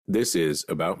This is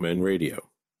About Men Radio.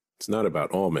 It's not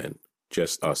about all men,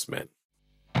 just us men.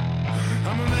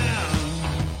 I'm a man.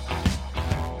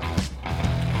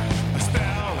 A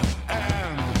spell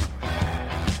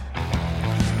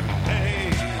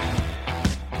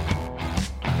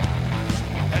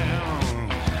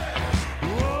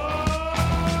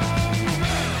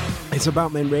and It's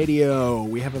About Men Radio.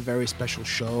 We have a very special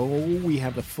show. We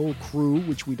have the full crew,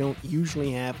 which we don't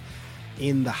usually have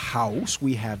in the house.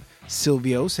 We have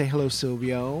Silvio. Say hello,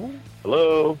 Silvio.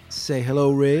 Hello. Say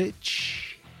hello,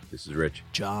 Rich. This is Rich.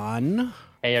 John.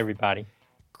 Hey, everybody.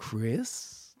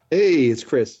 Chris. Hey, it's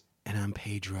Chris. And I'm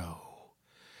Pedro.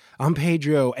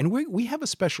 And we have a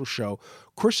special show.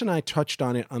 Chris and I touched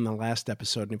on it on the last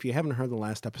episode. And if you haven't heard the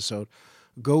last episode,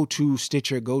 go to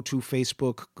Stitcher, go to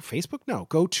Facebook. No,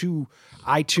 go to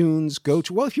iTunes,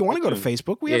 well, if you want to go to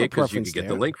Facebook, we have a preference you can get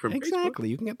there. the link from Exactly.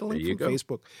 Facebook. You can get the link There from you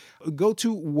Facebook. Go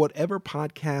to whatever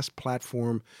podcast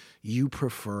platform you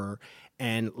prefer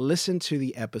and listen to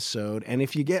the episode. And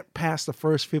if you get past the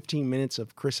first 15 minutes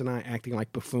of Chris and I acting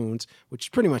like buffoons, which is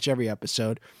pretty much every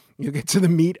episode, you'll get to the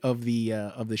meat of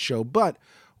the show. But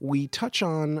we touch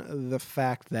on the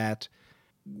fact that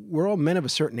we're all men of a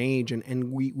certain age,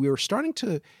 and we're starting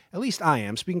to, at least I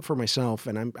am, speaking for myself,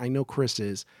 and I know Chris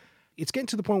is, it's getting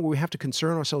to the point where we have to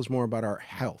concern ourselves more about our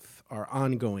health, our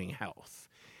ongoing health.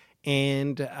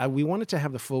 And we wanted to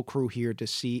have the full crew here to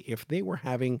see if they were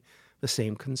having the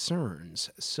same concerns.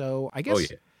 So I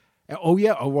guess... Oh,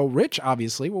 yeah. Oh, well, Rich,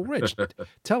 obviously. Well, Rich,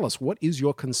 tell us, what is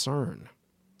your concern?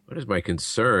 What is my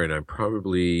concern? I'm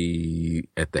probably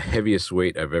at the heaviest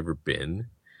weight I've ever been.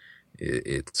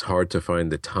 It's hard to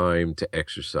find the time to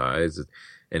exercise,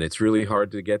 and it's really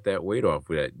hard to get that weight off.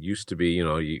 That used to be,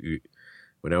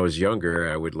 when I was younger,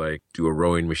 I would like do a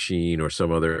rowing machine or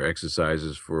some other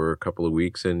exercises for a couple of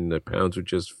weeks, and the pounds would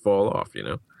just fall off,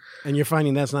 And you're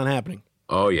finding that's not happening?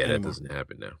 Oh, yeah, anymore. That doesn't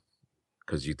happen now.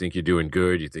 Because you think you're doing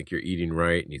good, you think you're eating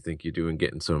right, and you think you're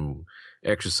getting some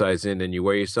exercise in, and you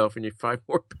weigh yourself and you're 5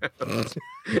 more pounds.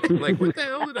 Like, what the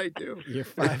hell did I do? You're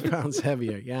 5 pounds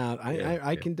heavier. Yeah,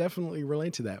 I can definitely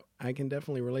relate to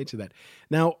that.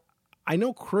 Now, I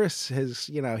know Chris has,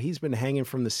 he's been hanging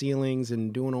from the ceilings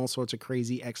and doing all sorts of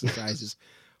crazy exercises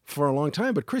for a long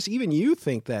time. But Chris, even you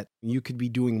think that you could be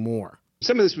doing more.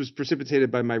 Some of this was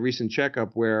precipitated by my recent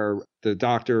checkup where the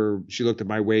doctor, she looked at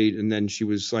my weight and then she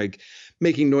was like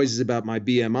making noises about my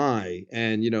BMI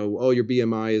and, oh, your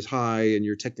BMI is high and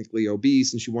you're technically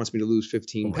obese. And she wants me to lose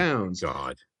 15 pounds.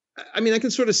 God. I mean, I can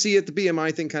sort of see it. The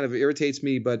BMI thing kind of irritates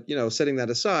me, but, setting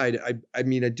that aside, I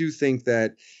do think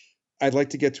that I'd like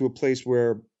to get to a place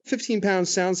where 15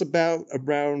 pounds sounds about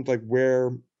around like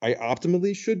where I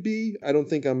optimally should be. I don't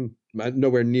think I'm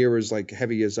nowhere near as like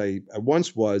heavy as I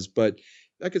once was, but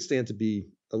I could stand to be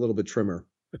a little bit trimmer.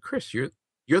 But Chris, you're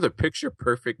the picture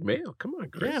perfect male. Come on,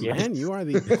 Chris. Yeah, man, you are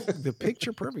the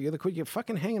picture perfect. You're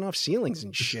fucking hanging off ceilings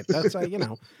and shit. That's like,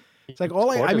 it's like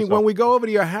when we go over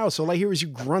to your house, all I hear is you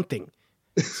grunting.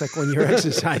 It's like when you're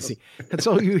exercising. That's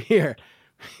all you hear.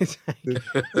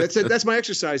 That's it. That's my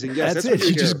exercising. Yes, that's it.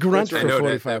 You just grunt for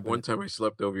 45 minutes. One time I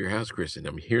slept over your house, Chris, and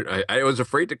I'm here. I was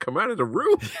afraid to come out of the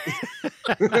room.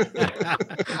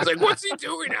 It's like, what's he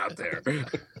doing out there?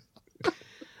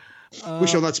 We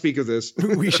shall not speak of this.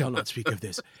 We shall not speak of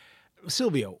this.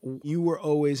 Silvio, you were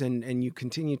always and you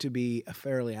continue to be a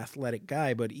fairly athletic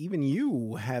guy, but even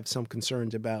you have some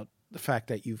concerns about the fact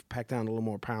that you've packed on a little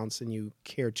more pounds than you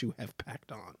care to have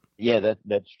packed on. Yeah,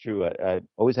 that's true. I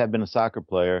always have been a soccer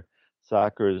player.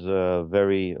 Soccer is a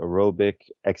very aerobic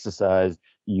exercise.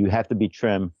 You have to be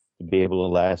trim to be able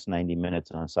to last 90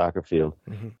 minutes on a soccer field.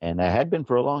 Mm-hmm. And I had been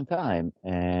for a long time.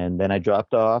 And then I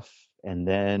dropped off. And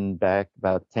then back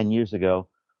about 10 years ago,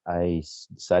 I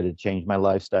decided to change my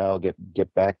lifestyle,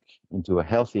 get back into a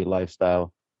healthy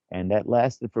lifestyle. And that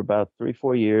lasted for about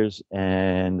 3-4 years.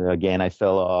 And again, I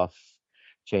fell off.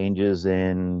 Changes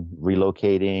in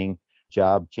relocating,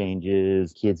 job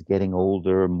changes, kids getting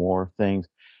older, more things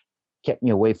kept me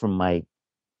away from my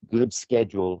good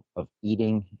schedule of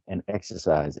eating and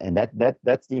exercise. And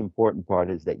that's the important part,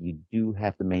 is that you do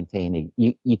have to maintain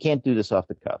you can't do this off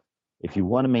the cuff. If you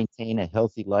want to maintain a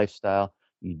healthy lifestyle,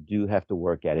 you do have to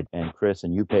work at it. And Chris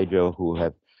and you, Pedro, who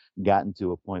have gotten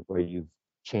to a point where you've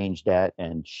changed that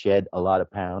and shed a lot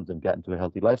of pounds and gotten to a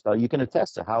healthy lifestyle, you can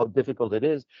attest to how difficult it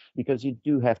is, because you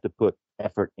do have to put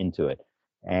effort into it.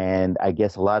 And I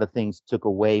guess a lot of things took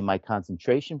away my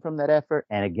concentration from that effort.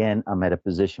 And again, I'm at a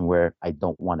position where I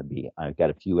don't want to be. I've got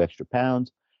a few extra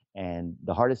pounds. And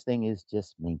the hardest thing is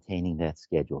just maintaining that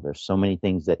schedule. There's so many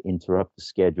things that interrupt the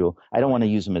schedule. I don't want to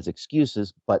use them as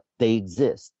excuses, but they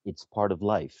exist. It's part of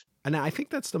life. And I think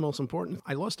that's the most important.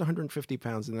 I lost 150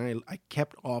 pounds and then I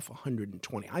kept off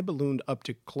 120. I ballooned up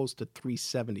to close to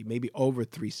 370, maybe over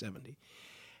 370.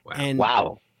 Wow. And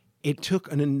Wow. it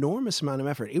took an enormous amount of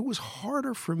effort. It was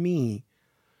harder for me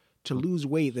to lose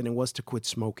weight than it was to quit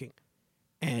smoking.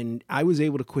 And I was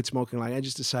able to quit smoking. Like, I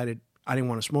just decided I didn't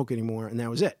want to smoke anymore, and that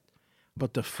was it.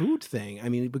 But the food thing, I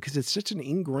mean, because it's such an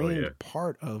ingrained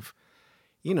part of,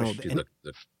 you know, Especially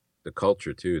the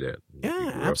culture too. That you grew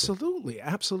up in.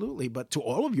 absolutely. But to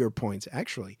all of your points,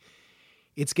 actually,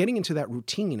 it's getting into that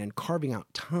routine and carving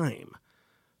out time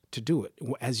to do it.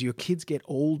 As your kids get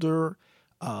older,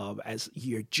 as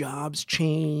your jobs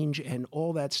change and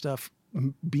all that stuff,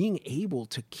 being able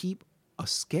to keep a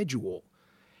schedule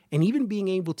and even being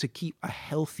able to keep a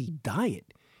healthy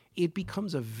diet, it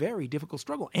becomes a very difficult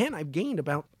struggle. And I've gained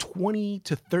about 20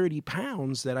 to 30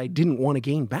 pounds that I didn't want to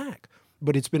gain back,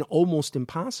 but it's been almost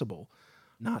impossible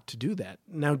not to do that.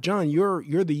 Now, John, you're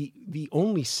the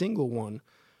only single one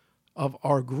of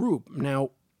our group.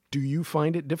 Now, do you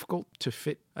find it difficult to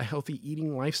fit a healthy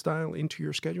eating lifestyle into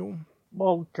your schedule?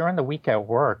 Well, during the week at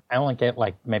work, I only get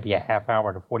like maybe a half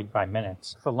hour to 45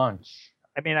 minutes for lunch.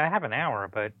 I mean, I have an hour,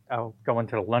 but I'll go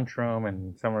into the lunchroom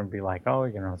and someone will be like, oh,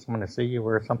 you know, someone to see you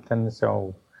or something.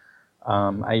 So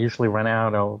I usually run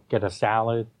out, I'll get a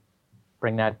salad,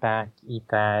 bring that back, eat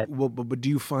that. Well, but do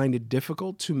you find it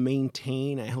difficult to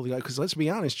maintain a healthy life? Because let's be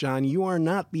honest, John, you are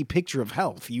not the picture of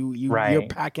health. You're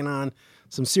packing on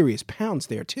some serious pounds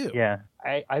there too. Yeah,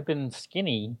 I've been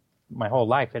skinny my whole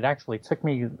life. It actually took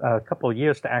me a couple of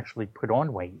years to actually put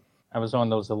on weight. I was on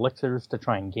those elixirs to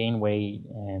try and gain weight,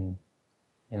 and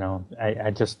you know,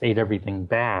 I just ate everything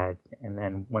bad. And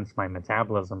then once my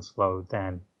metabolism slowed,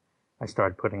 then I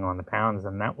started putting on the pounds,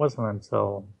 and that wasn't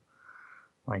until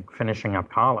like finishing up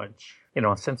college. You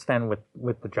know, since then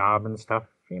with the job and stuff,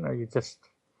 you know, you just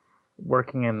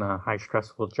working in a high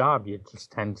stressful job, you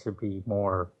just tend to be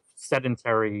more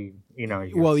sedentary, you know.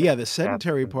 Well, yeah, the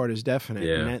sedentary part is definite.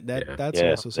 Yeah, And that's Yeah,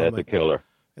 also that's something. a killer.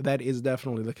 That is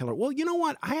definitely the killer. Well, you know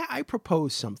what? I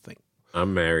propose something.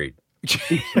 I'm married.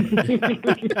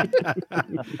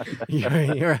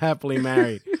 You're happily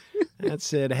married. That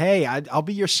said, hey, I'll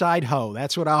be your side hoe.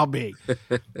 That's what I'll be.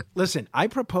 Listen, I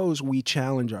propose we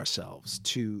challenge ourselves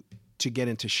to get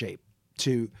into shape.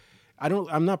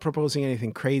 I'm not proposing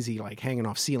anything crazy like hanging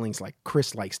off ceilings like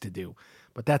Chris likes to do,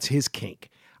 but that's his kink.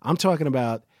 I'm talking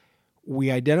about we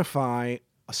identify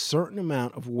a certain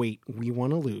amount of weight we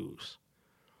want to lose,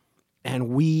 and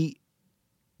we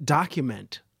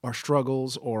document our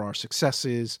struggles or our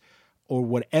successes or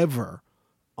whatever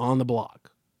on the blog.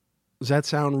 Does that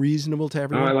sound reasonable to Oh,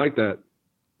 everyone? I like that.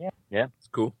 Yeah. It's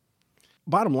cool.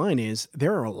 Bottom line is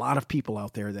there are a lot of people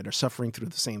out there that are suffering through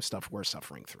the same stuff we're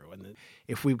suffering through. And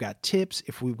if we've got tips,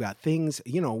 if we've got things,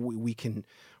 you know, we can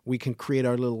create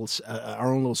our own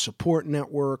little support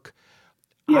network.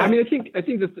 Yeah, I mean, I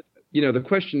think that the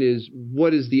question is,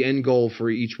 what is the end goal for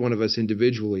each one of us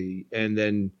individually, and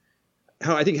then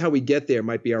how we get there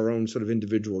might be our own sort of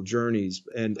individual journeys,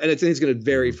 and I think it's going to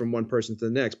vary from one person to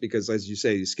the next because, as you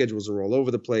say, schedules are all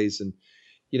over the place, and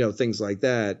you know, things like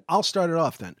that. I'll start it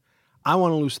off then. I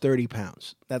want to lose 30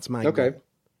 pounds. That's my goal.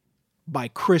 By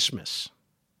Christmas.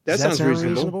 That Does sounds sound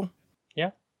reasonable.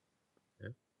 Yeah.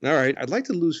 All right, I'd like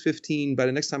to lose 15 by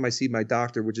the next time I see my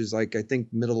doctor, which is like I think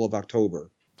middle of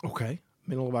October. Okay.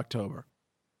 Middle of October.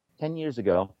 10 years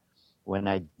ago, when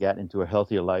I got into a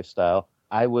healthier lifestyle,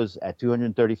 I was at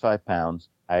 235 pounds.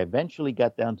 I eventually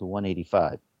got down to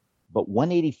 185. But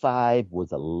 185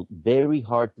 was very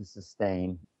hard to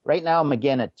sustain. Right now, I'm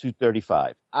again at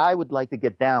 235. I would like to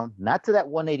get down, not to that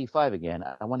 185 again.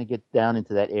 I want to get down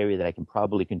into that area that I can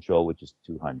probably control, which is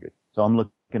 200. So I'm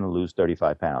looking to lose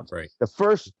 35 pounds. Right. The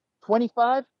first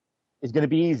 25 is going to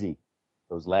be easy.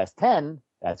 Those last 10,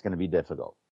 that's going to be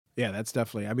difficult. Yeah, that's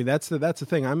definitely. I mean, that's the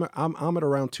thing. I'm at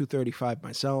around 235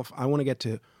 myself. I want to get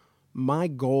to. My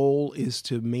goal is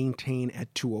to maintain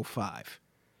at 205.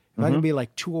 If I can be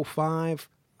like 205,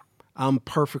 I'm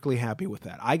perfectly happy with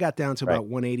that. I got down to about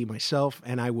 180 myself,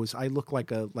 and I look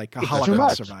like a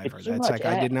Holocaust survivor. That's like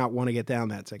I did not want to get down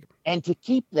that second. And to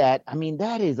keep that, I mean,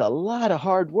 that is a lot of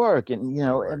hard work, and you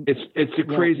know, and, It's a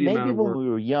crazy amount maybe of when work. we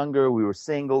were younger, we were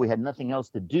single, we had nothing else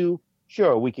to do.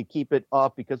 Sure, we could keep it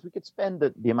off because we could spend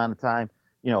the amount of time,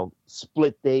 you know,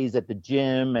 split days at the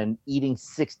gym and eating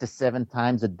 6 to 7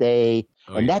 times a day,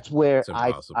 and that's where It's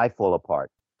impossible. I fall apart.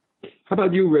 How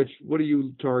about you, Rich? What are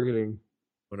you targeting?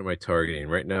 What am I targeting?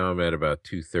 Right now I'm at about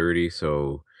 230.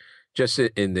 So just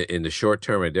in the short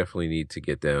term, I definitely need to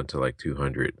get down to like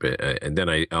 200, but and then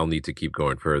I'll need to keep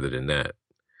going further than that.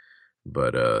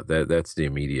 But that's the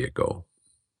immediate goal.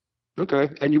 Okay.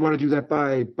 And you want to do that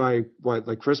by what,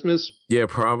 like Christmas? Yeah,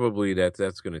 probably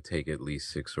that's going to take at least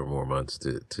 6 or more months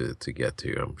to get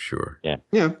to, I'm sure. Yeah,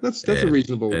 that's a And-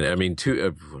 reasonable. And I mean,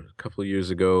 a couple of years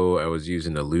ago, I was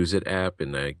using the Lose It app,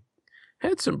 and I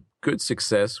had some good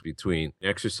success between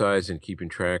exercise and keeping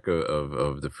track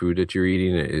of the food that you're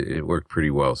eating. It worked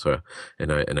pretty well. So,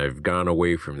 and I've gone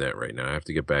away from that right now. I have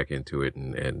to get back into it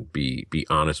and be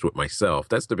honest with myself.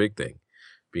 That's the big thing.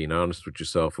 Being honest with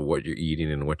yourself of what you're eating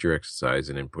and what you're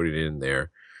exercising, and put it in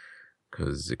there.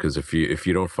 Because if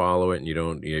you don't follow it and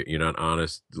you're not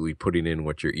honestly putting in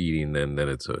what you're eating, then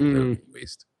it's a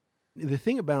waste. The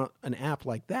thing about an app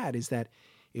like that is that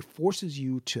it forces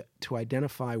you to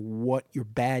identify what your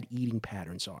bad eating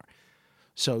patterns are.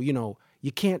 So,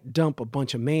 you can't dump a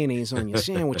bunch of mayonnaise on your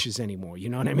sandwiches anymore. You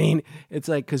know what I mean? It's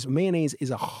like, because mayonnaise is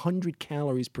 100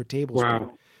 calories per tablespoon.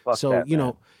 Wow. Fuck So, that, you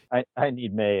man. know, I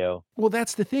need mayo. well,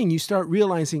 that's the thing. You start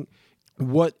realizing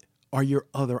what are your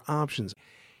other options.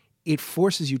 It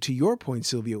forces you, to your point,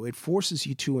 Silvio, it forces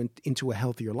you into a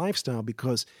healthier lifestyle,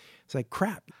 because it's like,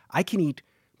 crap, I can eat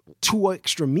 2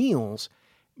 extra meals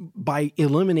by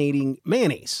eliminating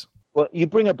mayonnaise. Well, you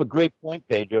bring up a great point,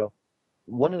 Pedro.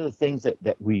 One of the things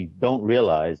that we don't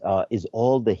realize is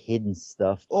all the hidden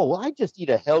stuff. Oh, well, I just eat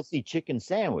a healthy chicken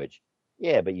sandwich.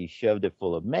 Yeah, but you shoved it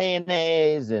full of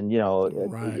mayonnaise and,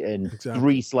 Right, and exactly.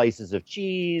 3 slices of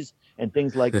cheese and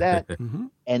things like that. Mm-hmm.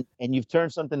 and you've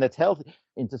turned something that's healthy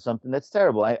into something that's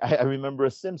terrible. I remember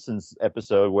a Simpsons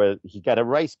episode where he got a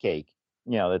rice cake,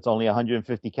 that's only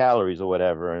 150 calories or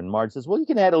whatever. And Marge says, well, you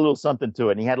can add a little something to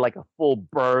it. And he had like a full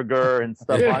burger and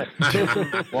stuff on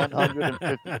it.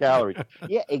 150 calories.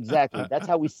 Yeah, exactly. That's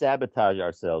how we sabotage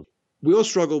ourselves. We all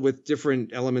struggle with different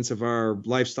elements of our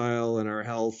lifestyle and our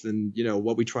health, and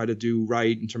what we try to do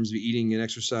right in terms of eating and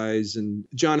exercise. And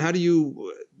John, how do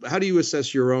you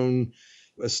assess your own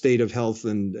state of health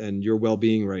and your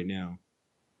well-being right now?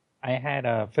 I had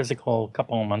a physical a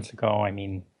couple of months ago. I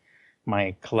mean,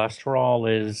 my cholesterol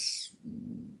is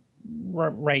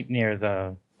right near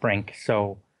the brink,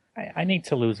 so I need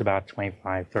to lose about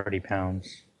 25, 30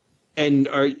 pounds. And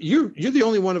you're the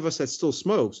only one of us that still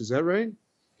smokes, is that right?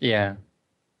 Yeah.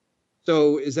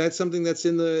 So is that something that's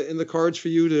in the cards for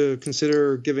you to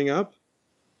consider giving up?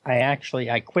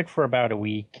 I quit for about a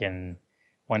week and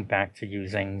went back to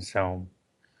using, so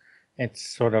it's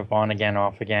sort of on again,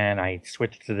 off again. I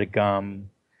switched to the gum.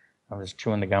 I was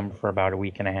chewing the gum for about a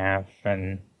week and a half,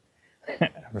 and I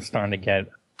was starting to get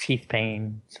teeth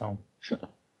pain. So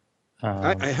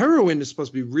Heroin is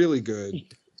supposed to be really good.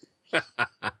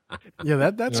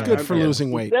 Yeah, that's Yeah, good for yeah.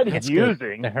 losing weight. That It's is good.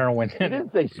 using. The heroin. He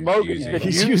didn't say smoking. He's He said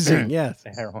He's using. using, yes. The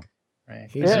heroin. Right.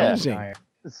 He's Yeah. using.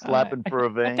 Slapping for a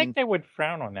I vein. think they would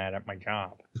frown on that at my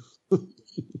job.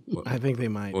 I think they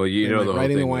might. Well, They you know might. the whole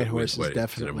Riding thing the white with horse is what,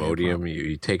 definitely a it's an Imodium. problem.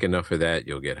 You take enough of that,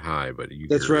 you'll get high, but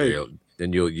That's right.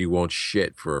 Then you won't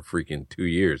shit for a freaking 2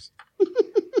 years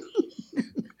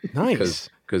Nice.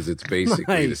 because it's basically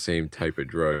the Nice. same type of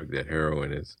drug that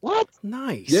heroin is. What?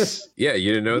 Nice. Yes. Yeah, you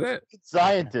didn't know that?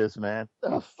 Scientist, man.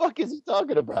 The fuck is he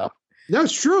talking about? No,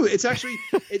 it's true. It's actually,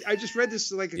 I just read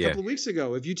this like a Yeah. couple of weeks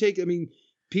ago. If you take, kids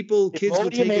will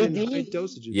Imodium take it in AD? high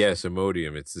dosages. Yes,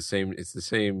 Imodium. It's the same. It's the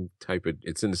same type of.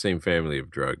 It's in the same family of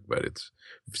drug, but it's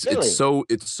Really?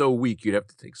 it's so weak. You'd have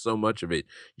to take so much of it.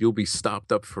 You'll be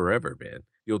stopped up forever, man.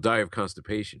 You'll die of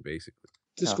constipation, basically.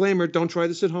 Disclaimer, don't try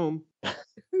this at home.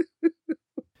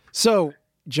 So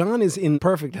John is in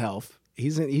perfect health. He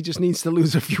just needs to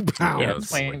lose a few pounds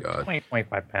Yes. Oh my 20, God. 20,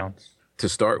 25 pounds. To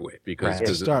start with, because Right.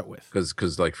 to start with.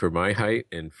 because like for my height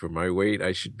and for my weight,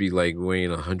 I should be like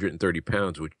weighing 130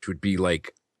 pounds, which would be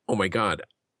like, oh my God,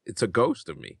 it's a ghost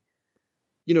of me.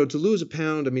 To lose a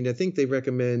pound, I think they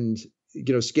recommend,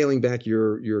 scaling back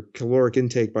your caloric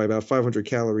intake by about 500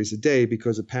 calories a day,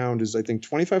 because a pound is, I think,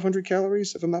 2,500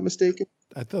 calories, if I'm not mistaken.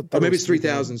 I thought Or that maybe was it's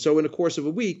 3,000. So in the course of a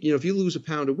week, if you lose a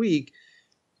pound a week,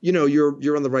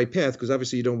 you're on the right path, because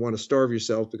obviously you don't want to starve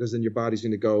yourself, because then your body's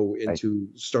going to go into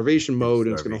starvation mode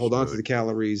and it's going to hold on to the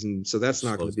calories. And so that's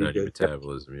not going Slows to be down your good.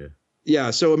 metabolism. Yeah.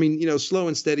 Yeah. So, slow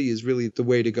and steady is really the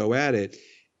way to go at it.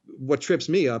 What trips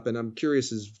me up, and I'm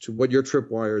curious as to what your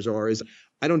tripwires are, is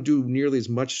I don't do nearly as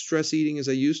much stress eating as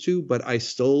I used to, but I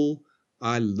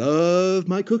love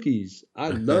my cookies. I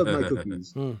love my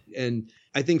cookies. Hmm. And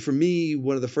I think for me,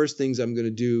 one of the first things I'm going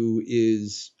to do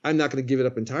is I'm not going to give it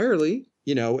up entirely,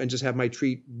 and just have my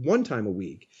treat one time a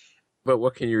week. But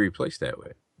what can you replace that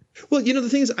with? Well, the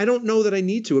thing is, I don't know that I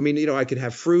need to. I could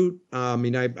have fruit.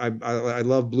 I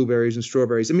love blueberries and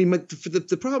strawberries. But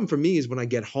the problem for me is when I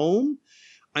get home,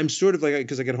 I'm sort of like,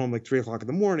 because I get home like 3:00 in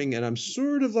the morning, and I'm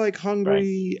sort of like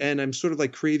hungry, and I'm sort of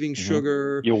like craving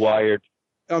sugar. You're wired.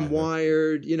 I'm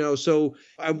wired, so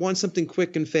I want something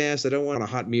quick and fast. I don't want a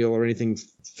hot meal or anything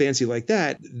fancy like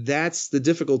that. That's the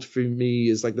difficulty for me,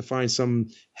 is like to find some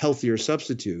healthier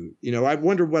substitute. I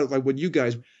wonder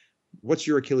what's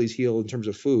your Achilles heel in terms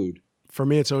of food? For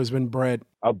me, it's always been bread.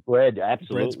 Oh, bread,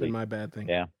 absolutely. Bread's been my bad thing.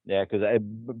 Yeah, because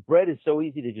bread is so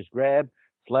easy to just grab,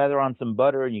 slather on some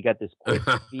butter, and you got this quick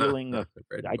feeling of,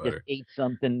 I just ate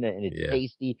something and it's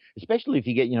tasty, especially if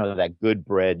you get, that good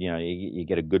bread, you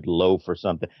get a good loaf or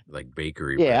something. Like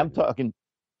bakery bread. Yeah, I'm talking,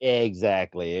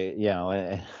 exactly,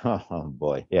 oh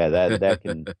boy. Yeah, that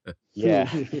can, yeah.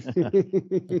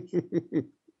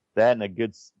 That and a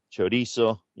good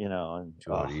chorizo, and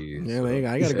chorizo. Yeah, there you go.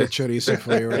 I got a good chorizo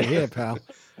for you right here, pal.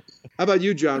 How about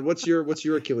you, John? What's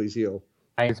your Achilles heel?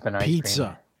 It's been ice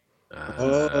Pizza.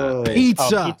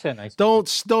 Pizza. Pizza.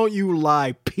 Don't you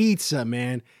lie. Pizza,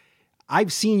 man.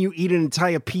 I've seen you eat an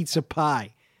entire pizza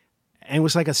pie, and it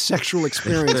was like a sexual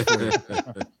experience for you.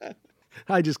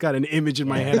 I just got an image in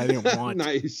my head I didn't want.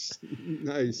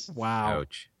 Nice. Wow.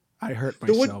 Ouch. I hurt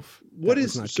myself. What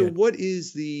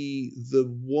is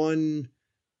the one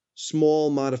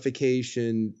small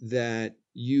modification that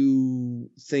you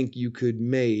think you could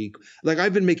make? Like,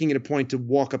 I've been making it a point to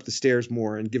walk up the stairs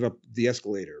more and give up the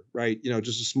escalator, right?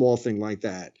 Just a small thing like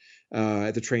that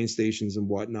at the train stations and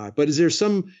whatnot. But is there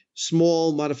some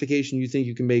small modification you think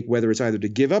you can make, whether it's either to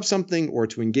give up something or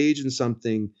to engage in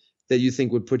something, that you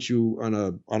think would put you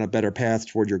on a better path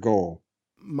toward your goal?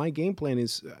 My game plan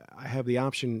is I have the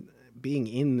option, being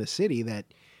in the city, that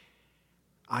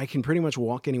I can pretty much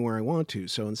walk anywhere I want to.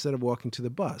 So instead of walking to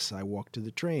the bus, I walk to the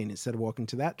train. Instead of walking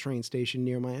to that train station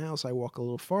near my house, I walk a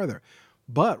little farther.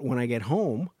 But when I get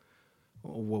home,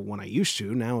 well, when I used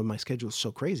to, now my schedule is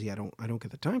so crazy, I don't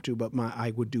get the time to, but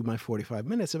I would do my 45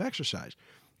 minutes of exercise.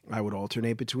 I would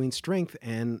alternate between strength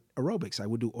and aerobics. I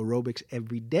would do aerobics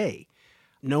every day.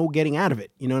 No getting out of it.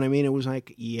 You know what I mean? It was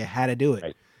like you had to do it.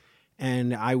 Right.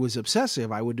 And I was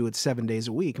obsessive. I would do it 7 days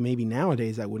a week. Maybe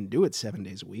nowadays I wouldn't do it 7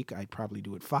 days a week. I'd probably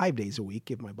do it 5 days a week,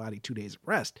 give my body 2 days of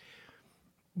rest.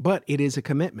 But it is a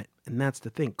commitment. And that's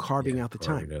the thing, carving out the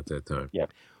time. Carving out that time. Yeah.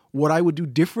 What I would do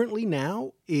differently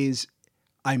now is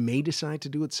I may decide to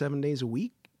do it 7 days a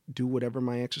week, do whatever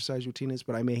my exercise routine is,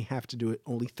 but I may have to do it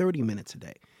only 30 minutes a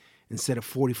day instead of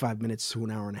 45 minutes to an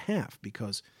hour and a half,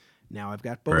 because now I've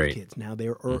got both kids. Now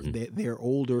they're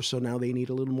older, so now they need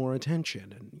a little more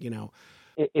attention. And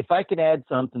if I could add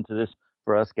something to this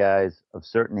for us guys of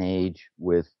certain age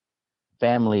with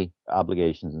family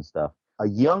obligations and stuff, a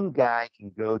young guy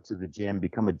can go to the gym,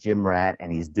 become a gym rat, and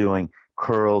he's doing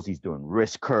curls, he's doing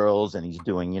wrist curls, and he's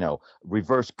doing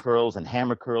reverse curls and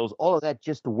hammer curls, all of that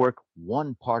just to work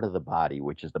one part of the body,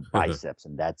 which is the biceps,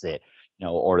 and that's it.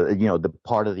 Or the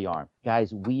part of the arm.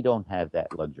 Guys, we don't have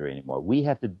that luxury anymore. We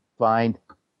have to find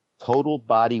total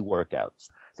body workouts,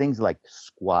 things like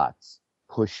squats,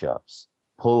 push-ups,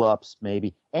 pull-ups,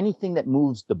 maybe anything that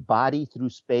moves the body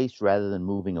through space rather than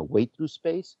moving a weight through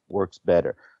space works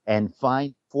better. And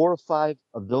find 4 or 5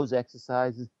 of those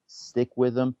exercises, stick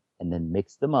with them, and then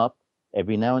mix them up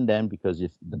every now and then, because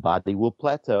if the body will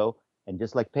plateau. And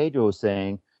just like Pedro was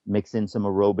saying, mix in some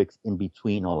aerobics in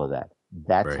between all of that.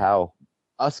 That's how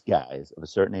us guys of a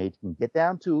certain age can get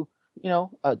down to,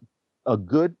 a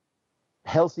good,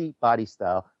 healthy body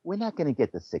style. We're not going to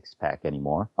get the 6-pack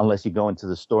anymore unless you go into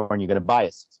the store and you're going to buy a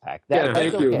 6-pack.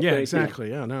 Thank you. Yeah,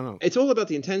 exactly. Yeah, no. It's all about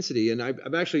the intensity. And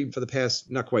I've actually, for the past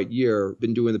not quite year,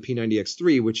 been doing the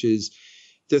P90X3, which is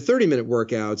the 30-minute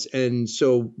workouts. And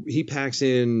so he packs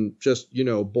in just,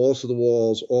 balls to the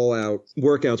walls, all out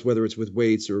workouts, whether it's with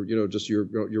weights or, just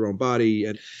your own body.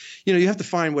 And, you have to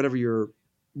find whatever you're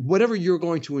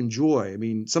going to enjoy. I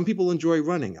mean, some people enjoy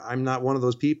running. I'm not one of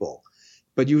those people,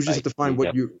 but you just have to find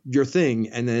what your thing,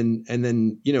 and then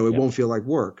it won't feel like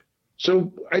work.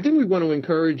 So I think we want to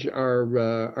encourage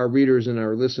our readers and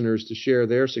our listeners to share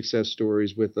their success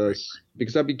stories with us,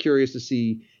 because I'd be curious to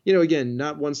see, again,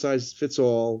 not one size fits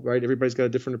all, right? Everybody's got a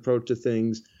different approach to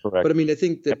things. Correct. But I mean, I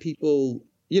think that people,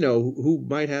 who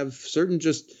might have certain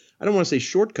I don't want to say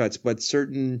shortcuts, but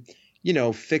certain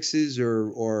fixes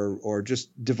or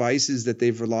just devices that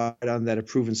they've relied on that have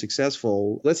proven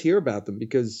successful. Let's hear about them,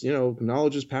 because,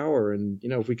 knowledge is power. And,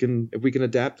 if we can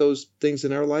adapt those things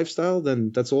in our lifestyle,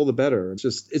 then that's all the better.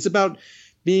 It's about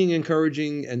being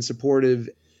encouraging and supportive.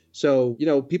 So,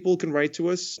 people can write to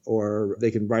us, or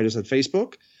they can write us on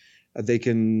Facebook. They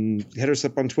can hit us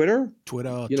up on Twitter.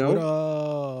 Twitter.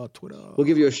 We'll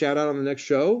give you a shout out on the next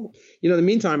show. In the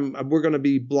meantime, we're going to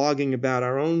be blogging about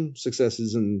our own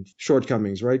successes and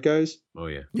shortcomings, right, guys? Oh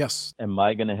yeah. Yes. Am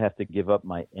I going to have to give up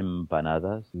my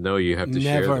empanadas? No, you have to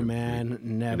share Never, them. man.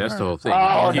 Never. And that's the whole thing.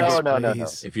 Oh, If you keep- no.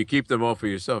 Please. If you keep them all for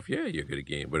yourself, yeah, you're going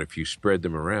to gain. But if you spread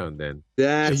them around, then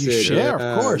That's You it. share,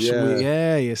 Yeah, of course.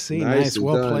 Yeah. You see. Nicely Nice.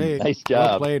 Well done. played. Nice Well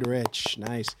job. played, Rich.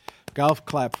 Nice. Golf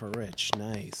clap for Rich.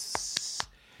 Nice.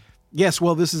 Yes,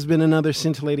 well, this has been another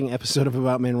scintillating episode of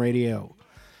About Men Radio.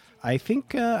 I think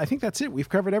that's it. We've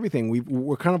covered everything.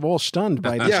 We're kind of all stunned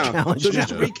by this Yeah. challenge. So just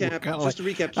to now. recap, We're kinda just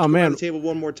like, to oh, man. the table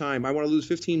one more time. I want to lose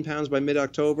 15 pounds by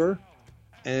mid-October,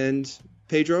 and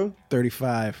Pedro,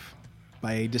 35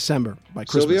 by December, by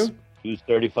Christmas. Silvio, Lose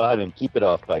 35 and keep it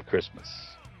off by Christmas.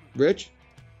 Rich,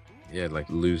 yeah, like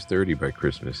lose 30 by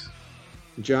Christmas.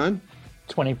 John,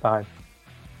 25.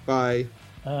 by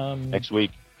Next week.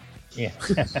 Yeah.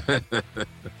 we're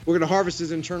going to harvest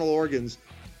his internal organs.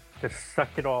 Just suck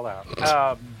it all out.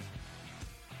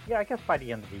 Yeah, I guess by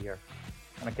the end of the year,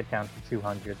 when I get down to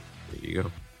 200. There you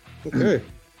go. Okay.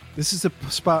 This is the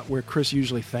spot where Chris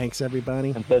usually thanks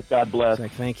everybody. And says God bless. It's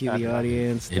like, thank you, God the bless.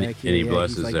 audience. And he- Thank you. and he Yeah,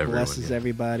 blesses he's like, everyone, blesses yeah.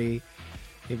 everybody.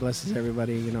 He blesses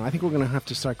everybody. I think we're going to have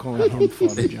to start calling him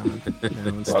Father John now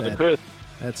instead. Father Chris.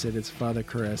 That's it. It's Father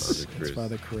Chris. Father It's Chris.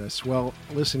 Father Chris. Well,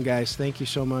 listen, guys, thank you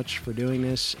so much for doing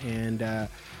this. And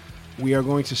we are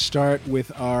going to start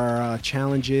with our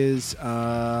challenges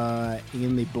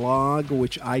in the blog,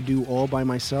 which I do all by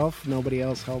myself. Nobody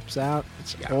else helps out.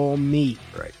 It's Yeah. all me.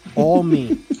 Right. All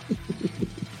me.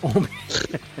 All me.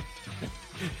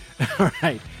 All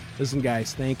right. Listen,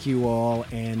 guys, thank you all.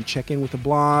 And check in with the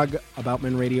blog,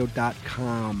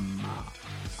 aboutmenradio.com.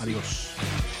 Adios.